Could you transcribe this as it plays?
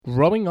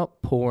Growing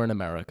up poor in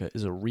America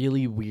is a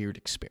really weird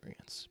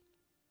experience.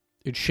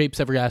 It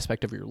shapes every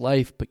aspect of your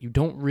life, but you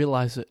don't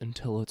realize it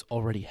until it's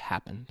already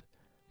happened.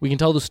 We can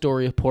tell the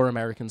story of poor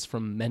Americans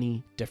from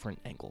many different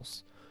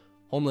angles.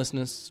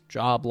 Homelessness,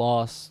 job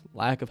loss,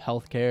 lack of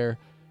health care.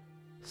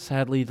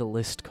 Sadly, the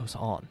list goes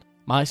on.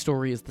 My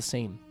story is the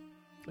same.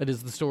 It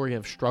is the story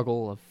of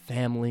struggle, of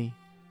family,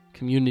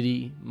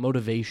 community,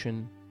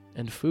 motivation,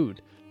 and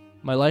food.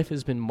 My life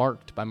has been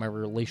marked by my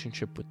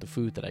relationship with the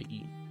food that I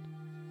eat.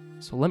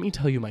 So let me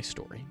tell you my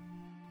story.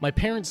 My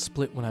parents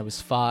split when I was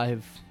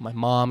 5. My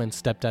mom and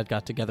stepdad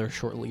got together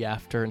shortly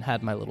after and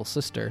had my little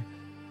sister.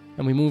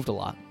 And we moved a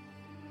lot.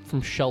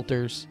 From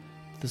shelters,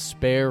 to the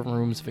spare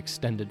rooms of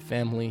extended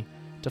family,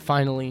 to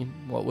finally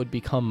what would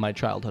become my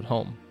childhood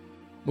home.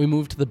 We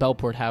moved to the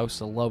Bellport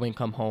House, a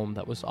low-income home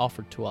that was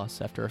offered to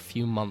us after a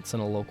few months in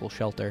a local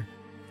shelter.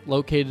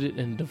 Located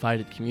in a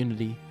divided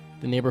community,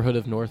 the neighborhood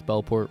of North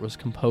Bellport was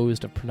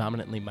composed of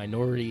predominantly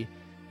minority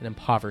and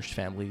impoverished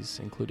families,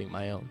 including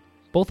my own.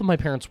 Both of my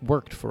parents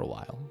worked for a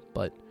while,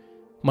 but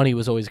money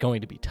was always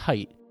going to be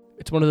tight.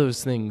 It's one of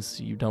those things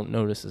you don't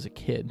notice as a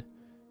kid.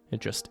 It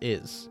just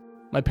is.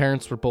 My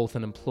parents were both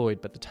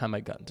unemployed by the time I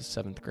got into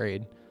 7th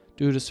grade,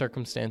 due to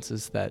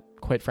circumstances that,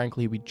 quite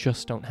frankly, we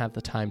just don't have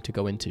the time to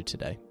go into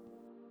today.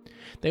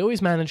 They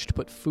always managed to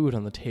put food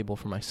on the table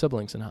for my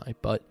siblings and I,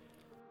 but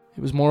it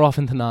was more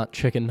often than not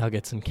chicken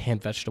nuggets and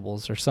canned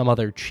vegetables or some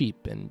other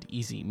cheap and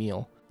easy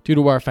meal. Due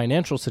to our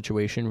financial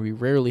situation, we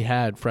rarely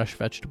had fresh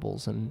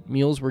vegetables, and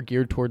meals were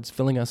geared towards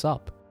filling us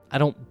up. I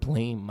don't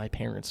blame my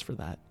parents for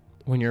that.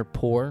 When you're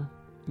poor,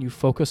 you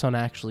focus on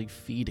actually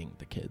feeding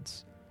the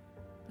kids,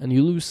 and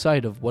you lose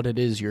sight of what it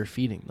is you're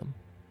feeding them.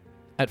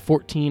 At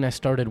 14, I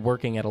started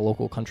working at a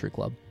local country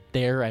club.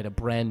 There, I had a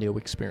brand new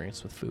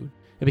experience with food.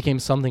 It became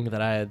something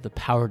that I had the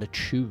power to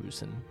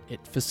choose, and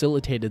it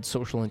facilitated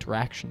social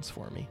interactions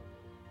for me.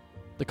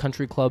 The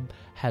country club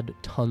had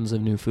tons of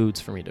new foods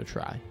for me to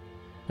try.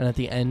 And at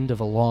the end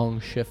of a long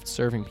shift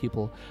serving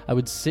people, I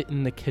would sit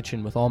in the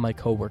kitchen with all my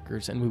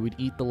coworkers and we would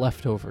eat the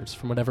leftovers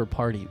from whatever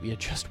party we had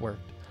just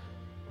worked.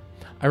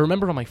 I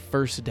remember on my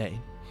first day,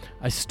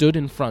 I stood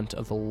in front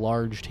of the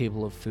large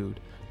table of food,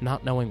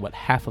 not knowing what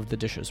half of the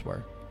dishes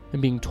were,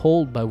 and being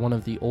told by one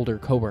of the older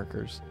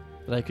coworkers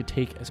that I could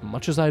take as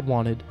much as I'd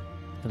wanted,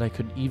 that I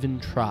could even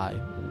try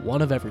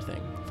one of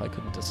everything if I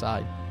couldn't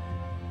decide.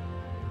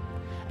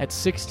 At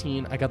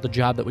 16, I got the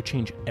job that would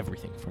change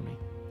everything for me.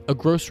 A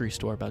grocery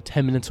store about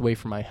 10 minutes away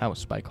from my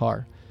house by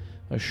car,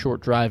 a short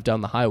drive down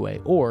the highway,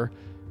 or,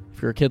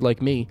 if you're a kid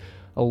like me,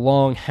 a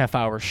long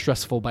half-hour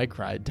stressful bike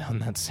ride down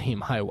that same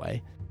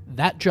highway.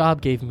 That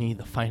job gave me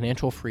the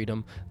financial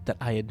freedom that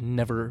I had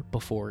never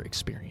before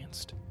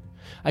experienced.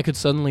 I could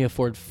suddenly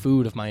afford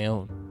food of my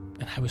own,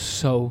 and I was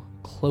so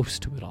close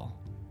to it all.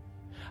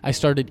 I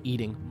started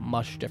eating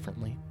much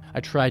differently.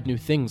 I tried new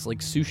things like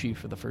sushi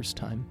for the first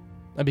time.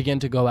 I began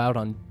to go out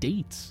on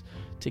dates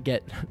to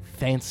get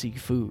fancy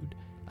food.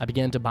 I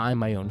began to buy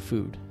my own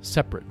food,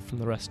 separate from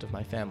the rest of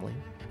my family.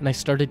 And I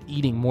started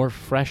eating more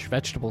fresh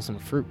vegetables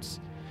and fruits.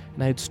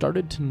 And I had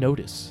started to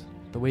notice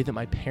the way that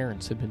my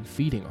parents had been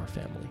feeding our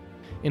family.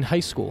 In high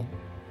school,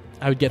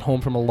 I would get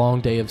home from a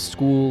long day of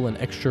school and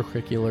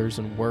extracurriculars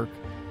and work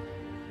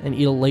and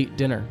eat a late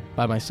dinner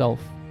by myself.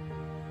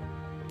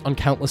 On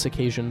countless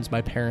occasions,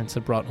 my parents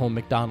had brought home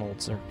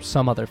McDonald's or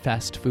some other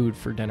fast food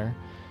for dinner,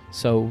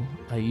 so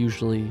I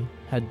usually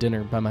had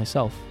dinner by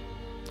myself,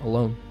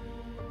 alone.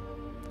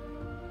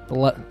 The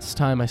less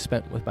time I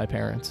spent with my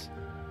parents,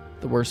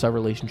 the worse our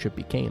relationship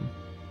became.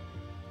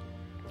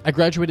 I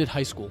graduated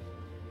high school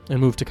and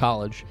moved to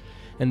college,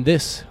 and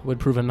this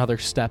would prove another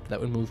step that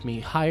would move me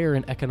higher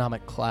in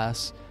economic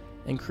class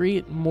and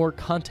create more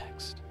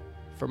context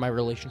for my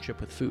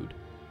relationship with food.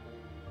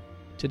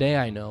 Today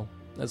I know,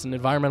 as an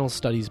environmental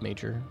studies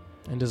major,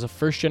 and as a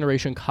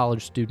first-generation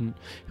college student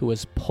who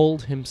has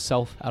pulled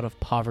himself out of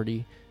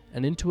poverty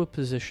and into a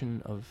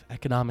position of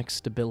economic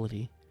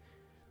stability,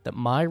 that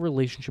my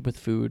relationship with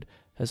food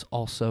has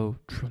also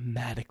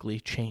dramatically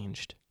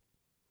changed.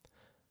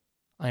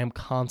 I am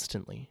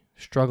constantly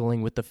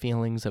struggling with the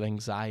feelings of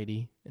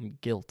anxiety and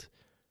guilt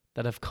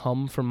that have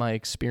come from my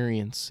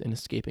experience in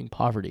escaping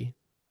poverty.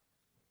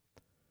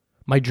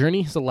 My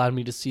journey has allowed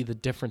me to see the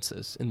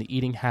differences in the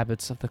eating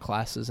habits of the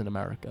classes in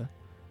America,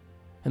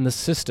 and the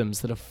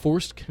systems that have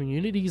forced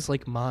communities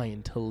like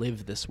mine to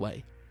live this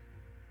way.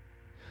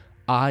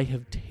 I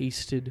have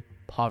tasted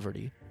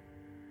poverty,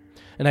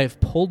 and I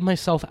have pulled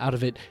myself out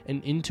of it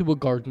and into a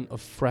garden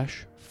of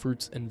fresh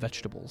fruits and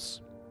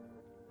vegetables.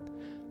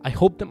 I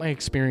hope that my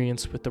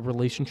experience with the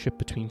relationship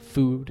between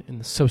food and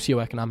the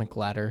socioeconomic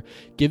ladder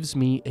gives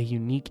me a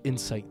unique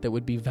insight that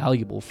would be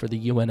valuable for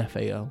the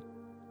UNFAO.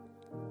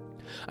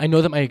 I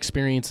know that my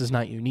experience is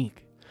not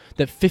unique,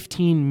 that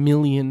 15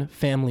 million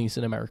families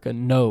in America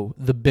know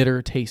the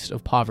bitter taste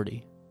of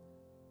poverty.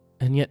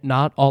 And yet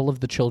not all of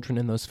the children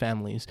in those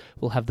families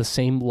will have the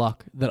same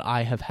luck that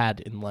I have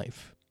had in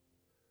life.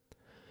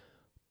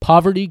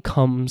 Poverty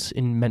comes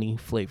in many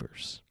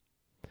flavors,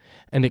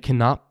 and it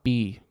cannot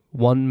be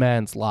one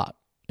man's lot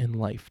in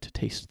life to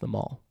taste them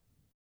all.